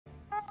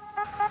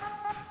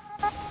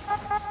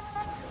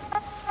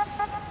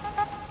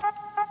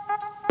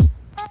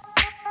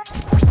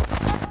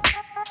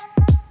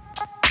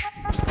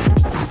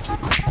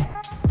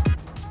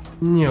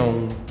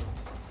No.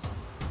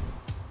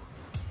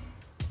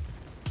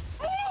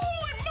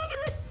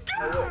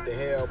 What the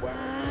hell, boy?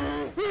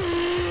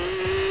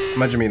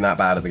 Imagine being that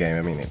bad at the game.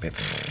 I mean, it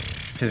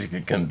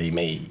physically couldn't be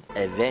me.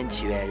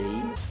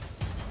 Eventually.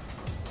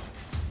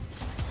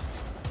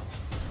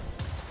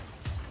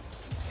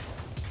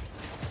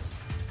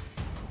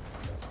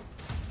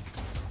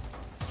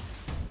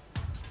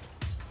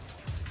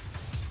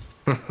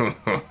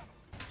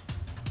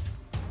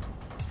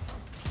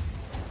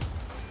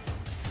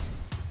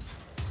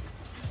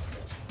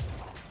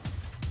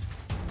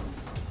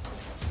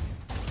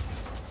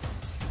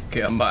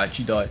 Okay, I might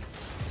actually die.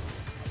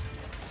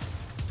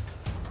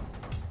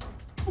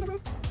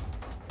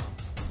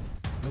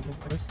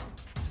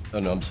 Oh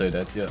no, I'm so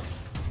dead, yeah.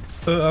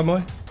 Am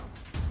I?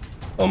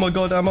 Oh my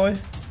god, am I?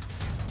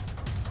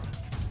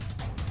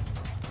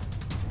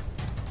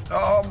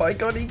 Oh my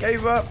god, he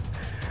gave up.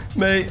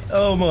 Mate,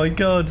 oh my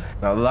god.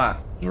 Now that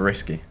was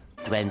risky.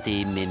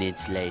 20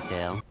 minutes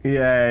later.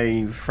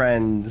 Yay,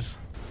 friends.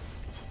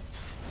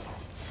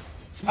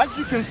 As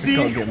you can see,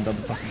 Can't get him done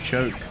the fucking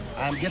choke.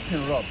 I'm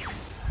getting robbed.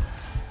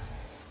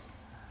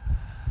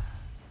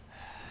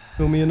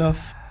 Feel me enough.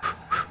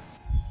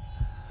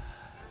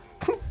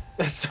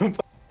 That's so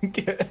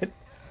fucking good.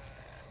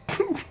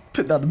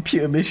 Put down the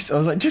pure mission. I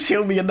was like, just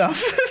heal me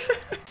enough.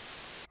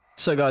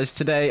 So guys,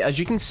 today, as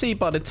you can see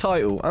by the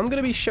title, I'm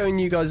going to be showing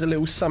you guys a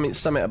little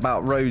something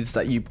about roads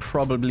that you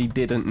probably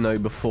didn't know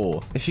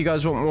before. If you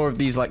guys want more of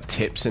these like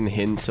tips and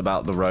hints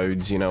about the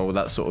roads, you know, all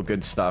that sort of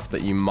good stuff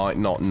that you might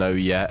not know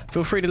yet,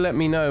 feel free to let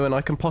me know and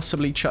I can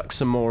possibly chuck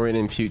some more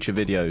in future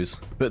videos.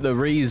 But the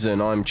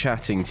reason I'm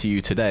chatting to you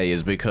today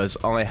is because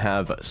I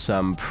have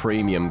some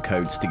premium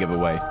codes to give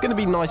away. Going to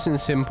be nice and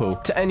simple.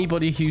 To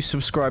anybody who's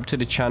subscribed to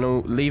the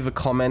channel, leave a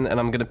comment and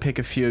I'm going to pick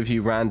a few of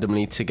you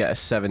randomly to get a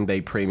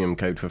 7-day premium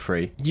code for free.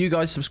 You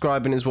guys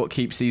subscribing is what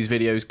keeps these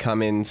videos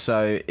coming,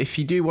 so if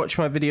you do watch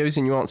my videos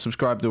and you aren't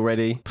subscribed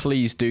already,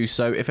 please do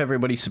so. If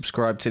everybody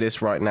subscribed to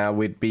this right now,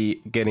 we'd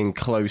be getting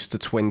close to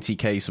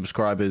 20k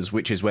subscribers,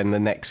 which is when the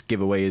next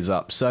giveaway is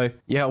up. So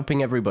you're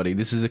helping everybody.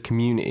 This is a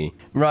community.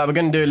 Right, we're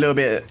going to do a little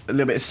bit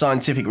of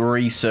scientific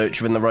research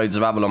within the roads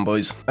of Avalon,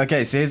 boys.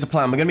 Okay, so here's the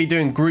plan. We're going to be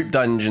doing group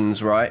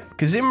dungeons, right?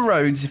 Because in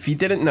roads, if you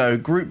didn't know,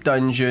 group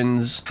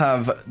dungeons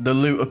have the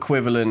loot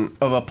equivalent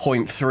of a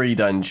 0.3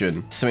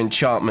 dungeon. So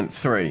enchantment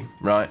 3.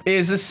 Right,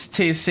 here's this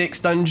tier 6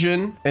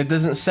 dungeon. It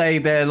doesn't say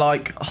they're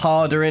like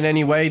harder in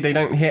any way, they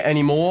don't hit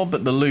anymore,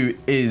 but the loot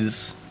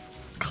is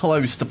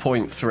close to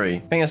 0.3. I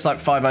think it's like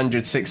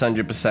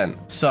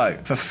 500-600%. So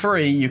for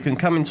free you can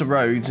come into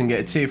roads and get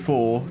a tier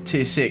 4,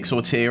 tier 6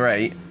 or tier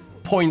 8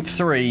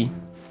 0.3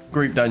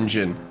 group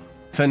dungeon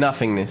for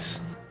nothingness.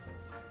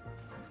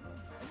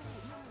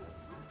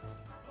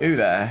 Who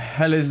the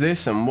hell is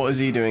this and what is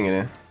he doing in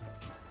here?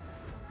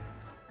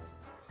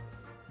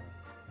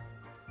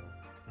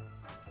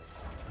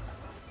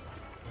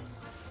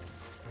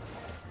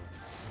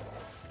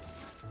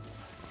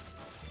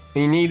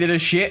 He needed a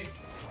shit.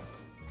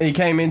 He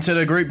came into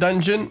the group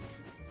dungeon.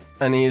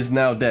 And he is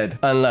now dead.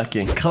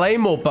 Unlucky.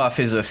 Claymore buff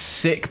is a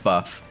sick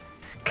buff.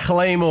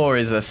 Claymore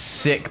is a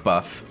sick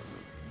buff.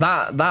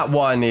 That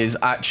one is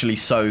actually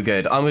so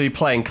good. I'm going to be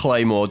playing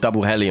Claymore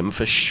double Hellion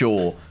for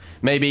sure.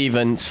 Maybe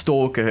even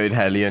Stalkerhood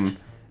Hellion.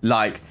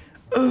 Like,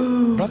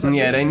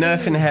 yeah, they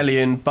nerfing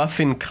Hellion,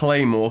 buffing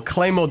Claymore.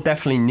 Claymore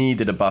definitely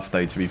needed a buff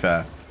though, to be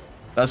fair.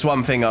 That's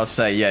one thing I'll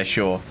say. Yeah,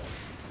 sure.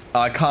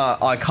 I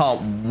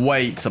can't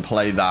wait to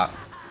play that.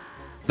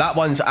 That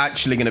one's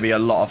actually going to be a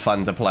lot of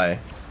fun to play.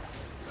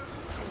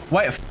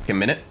 Wait a fucking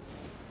minute.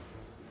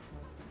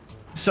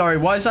 Sorry,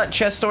 why is that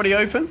chest already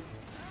open?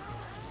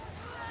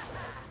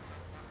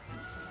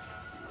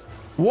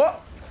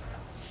 What?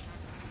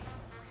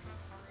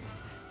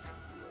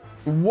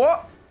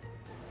 What?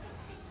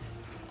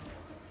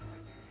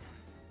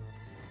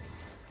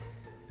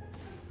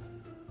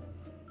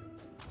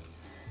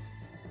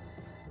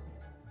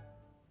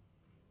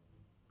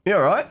 You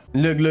alright?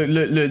 Look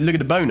at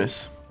the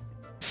bonus.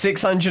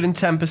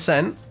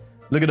 610%.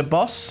 Look at the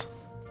boss.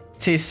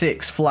 Tier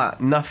 6,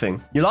 flat,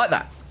 nothing. You like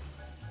that?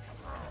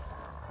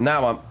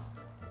 Now I'm...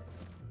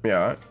 Yeah,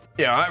 alright.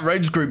 Yeah, alright.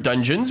 Roads group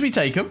dungeons, we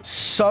take them.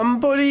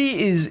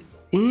 Somebody is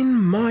in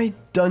my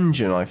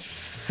dungeon, I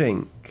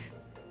think.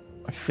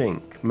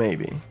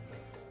 Maybe.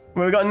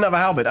 Well, we got another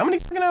halberd. How many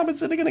fucking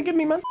halberds are they going to give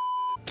me, man?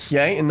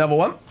 Okay, another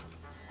one.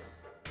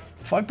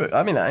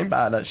 I mean, that ain't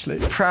bad, actually.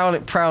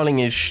 Prowling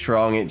is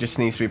strong. It just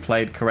needs to be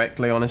played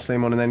correctly, honestly,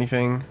 more than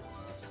anything.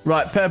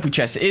 Right, purple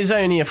chest. It is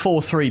only a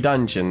 4-3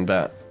 dungeon,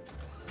 but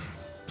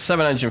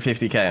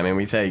 750k, I mean,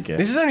 we take it.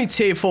 This is only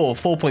tier 4,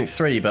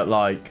 4.3, but,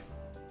 like,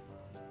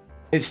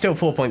 it's still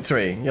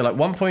 4.3. You're like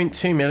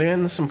 1.2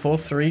 million, some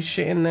 4.3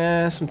 shit in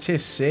there, some tier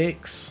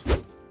 6.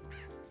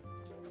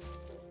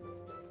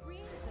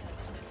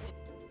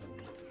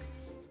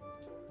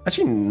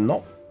 Actually,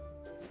 not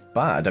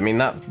bad. I mean,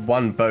 that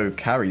one bow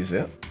carries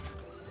it.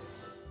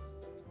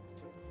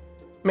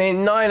 I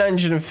mean,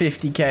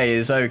 950k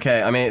is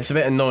okay. I mean, it's a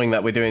bit annoying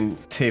that we're doing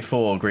tier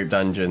 4 group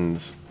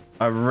dungeons.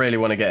 I really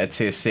want to get a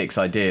tier 6,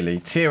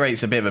 ideally. Tier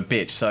 8's a bit of a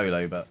bitch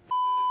solo, but...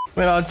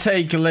 When I'd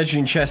take a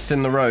legendary chest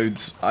in the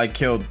roads, I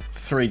killed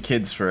 3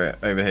 kids for it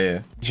over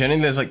here.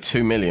 Generally, there's like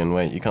 2 million.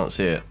 Wait, you can't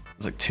see it.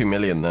 There's like 2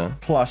 million there.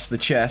 Plus the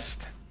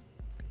chest.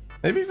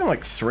 Maybe even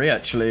like 3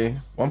 actually.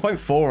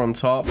 1.4 on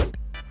top.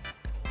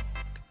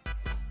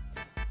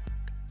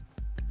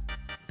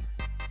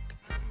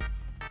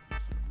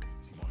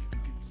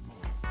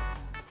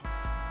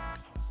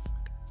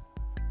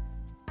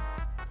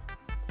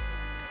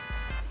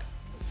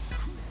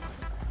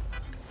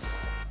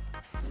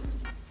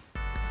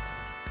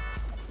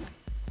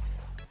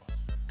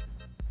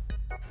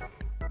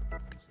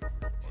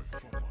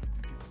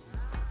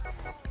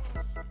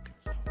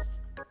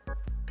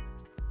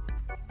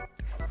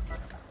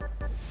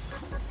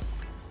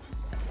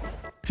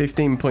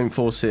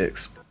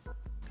 $15.46.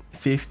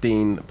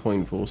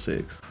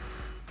 15.46.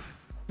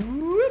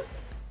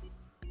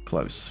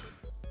 Close.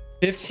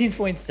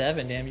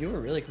 15.7. Damn, you were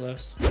really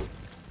close.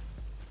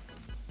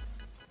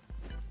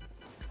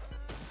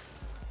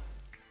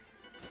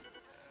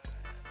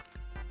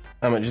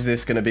 How much is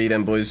this going to be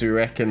then, boys? We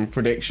reckon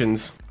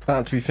predictions.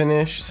 About to be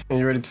finished. Are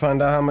you ready to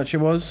find out how much it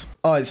was?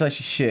 Oh, it's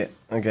actually shit.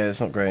 Okay, it's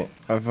not great.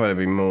 I thought it'd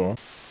be more.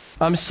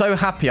 I'm so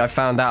happy I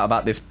found out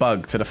about this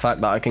bug to the fact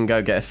that I can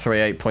go get a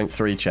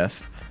 38.3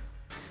 chest.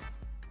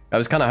 I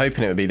was kind of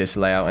hoping it would be this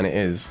layout, and it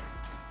is.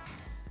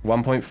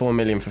 1.4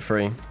 million for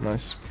free.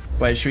 Nice.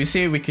 Wait, should we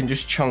see if we can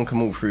just chunk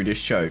them all through this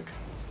choke?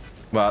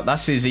 Well,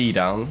 that's his E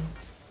down.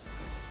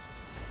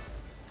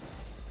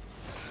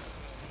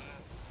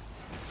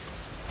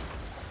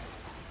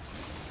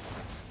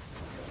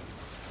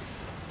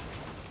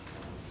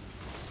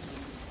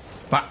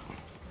 Bah.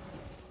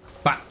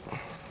 Bah.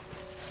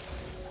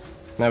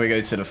 Now we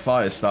go to the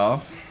fire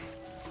staff.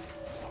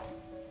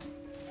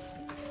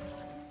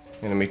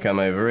 And then we come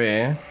over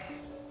here.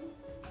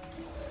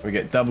 We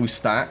get double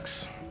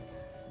stacks.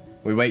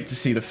 We wait to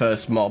see the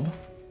first mob.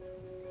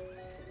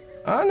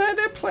 Oh no,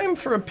 they're playing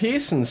for a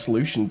Pearson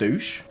solution,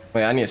 douche.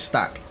 Wait, I need a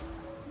stack.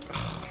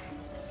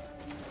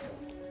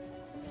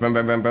 Brum,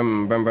 brum, brum,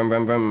 brum, brum, brum,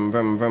 brum, brum,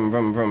 brum, brum,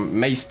 brum, brum.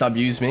 Mace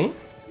W's me.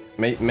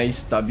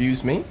 Mace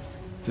W's me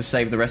to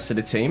save the rest of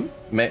the team.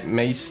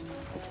 Mace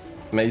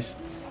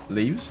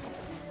leaves.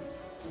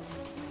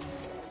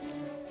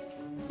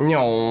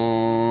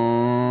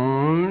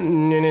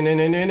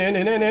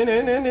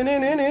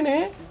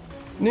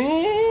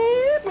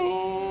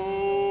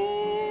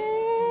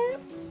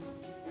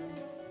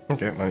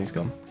 Okay, well, he's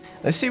gone.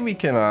 Let's see if we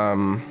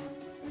can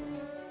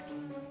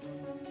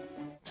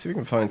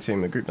find a team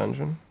in the group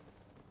dungeon.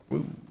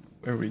 Woo,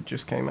 where we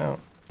just came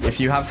out. If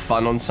you have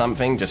fun on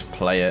something, just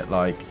play it.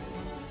 Like,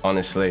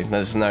 honestly,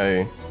 there's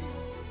no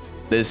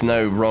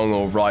wrong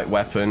or right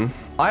weapon.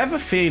 I have a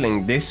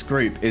feeling this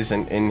group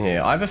isn't in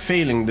here. I have a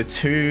feeling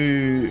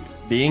the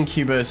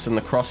incubus and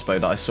the crossbow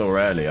that I saw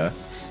earlier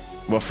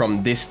were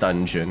from this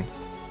dungeon.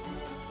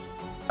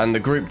 And the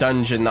group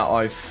dungeon that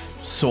I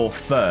saw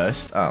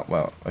first... Oh,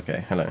 well,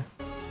 okay, hello.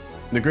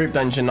 The group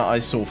dungeon that I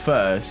saw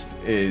first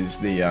is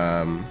the...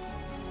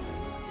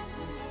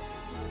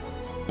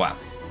 Wow.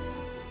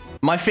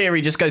 My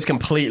theory just goes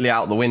completely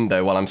out the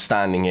window while I'm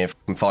standing here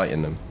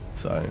fighting them.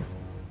 So...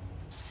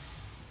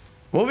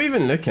 What are we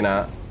even looking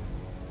at?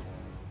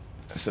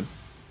 It's a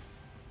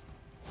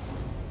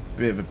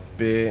bit of a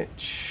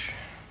bitch.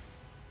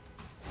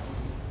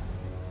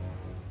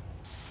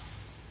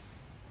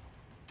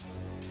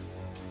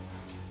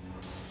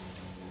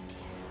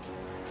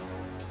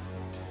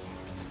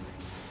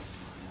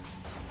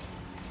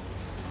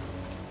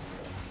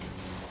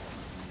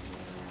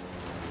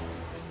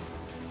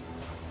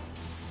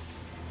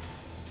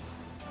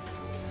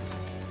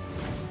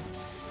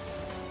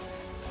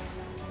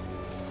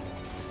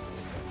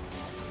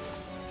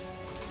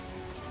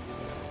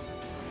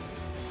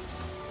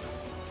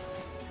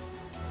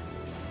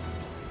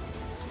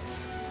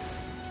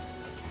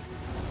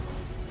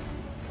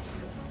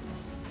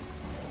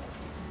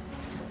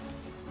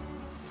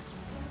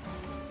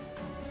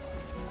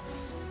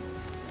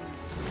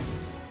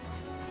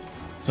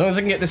 As long as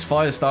I can get this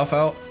fire staff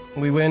out,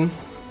 we win.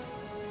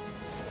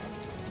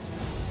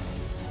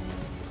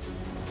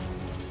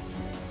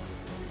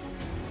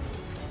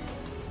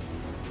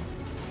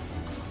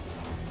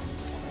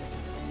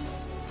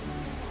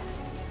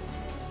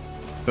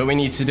 But we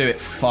need to do it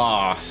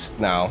fast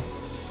now,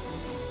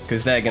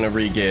 because they're going to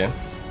re-gear.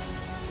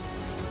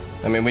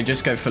 I mean, we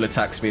just go full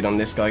attack speed on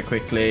this guy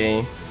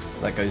quickly.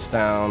 That goes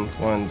down.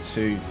 1,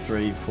 2,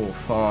 3, 4,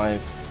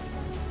 5.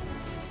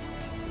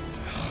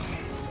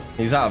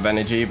 He's out of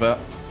energy, but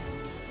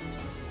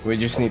we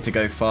just need to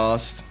go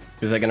fast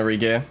because they're going to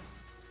re-gear.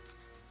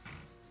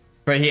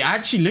 Bro, he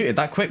actually looted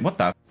that quick. What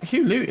the?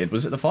 Who looted?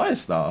 Was it the fire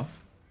staff?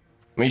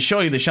 I mean,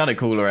 surely the shadow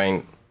cooler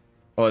ain't,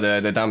 or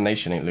the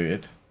damnation ain't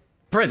looted.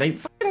 Bro, they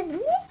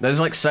fucking... There's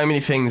like so many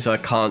things I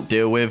can't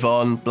deal with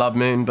on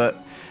bloodmoon, but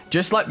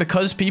just like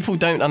because people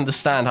don't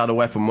understand how the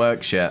weapon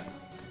works yet,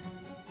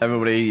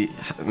 everybody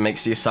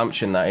makes the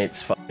assumption that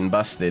it's fucking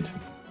busted.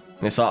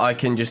 And it's like I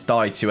can just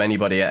die to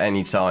anybody at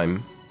any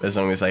time. As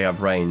long as they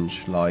have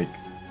range, like,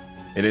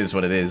 it is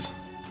what it is.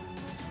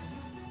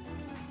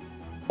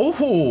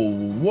 Oh,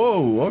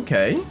 whoa,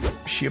 okay.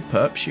 She a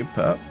perp, she a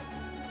perp.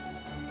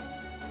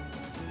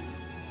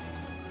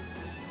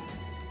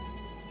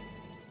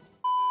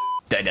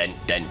 Dun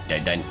dun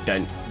dun dun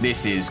dun.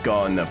 This is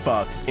gonna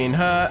fucking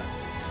hurt.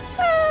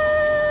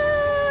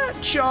 Ah,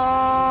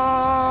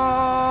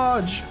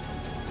 charge!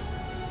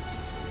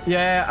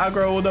 Yeah,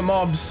 aggro all the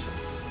mobs.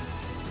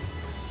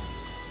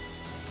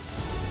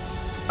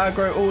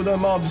 Aggro all the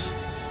mobs.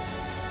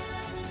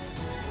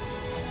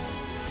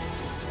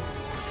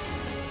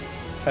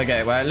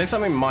 Okay, well, it looks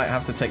like we might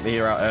have to take the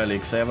hero out early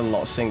because they have a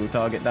lot of single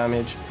target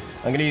damage.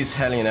 I'm gonna use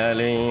Hellion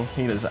early.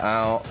 Healer's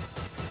out.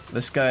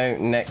 Let's go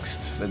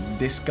next for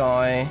this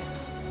guy.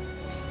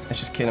 Let's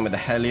just kill him with the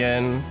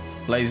Hellion.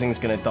 Blazing's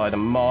gonna die to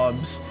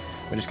mobs.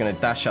 We're just gonna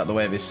dash out the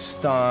way of his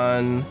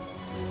stun.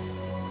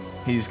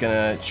 He's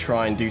gonna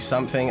try and do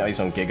something. Oh, he's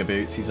on Giga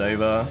Boots. He's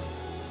over.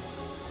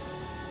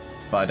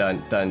 But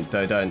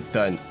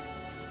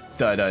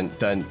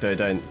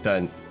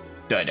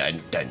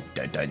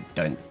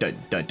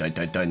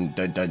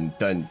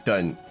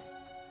don't.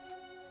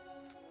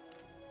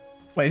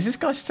 Wait, is this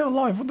guy still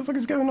alive? What the fuck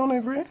is going on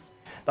over here?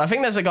 I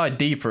think there's a guy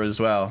deeper as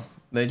well.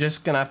 They're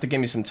just gonna have to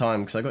give me some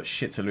time because I got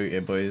shit to loot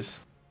here, boys.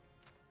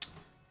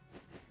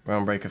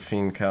 Roundbreaker,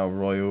 Fiend Cow,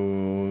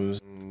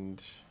 Royals.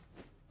 And...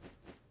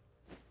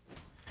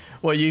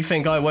 What, you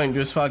think I won't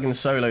just fucking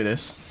solo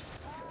this?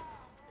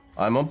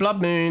 I'm on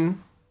Bloodmoon.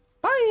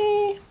 Bye!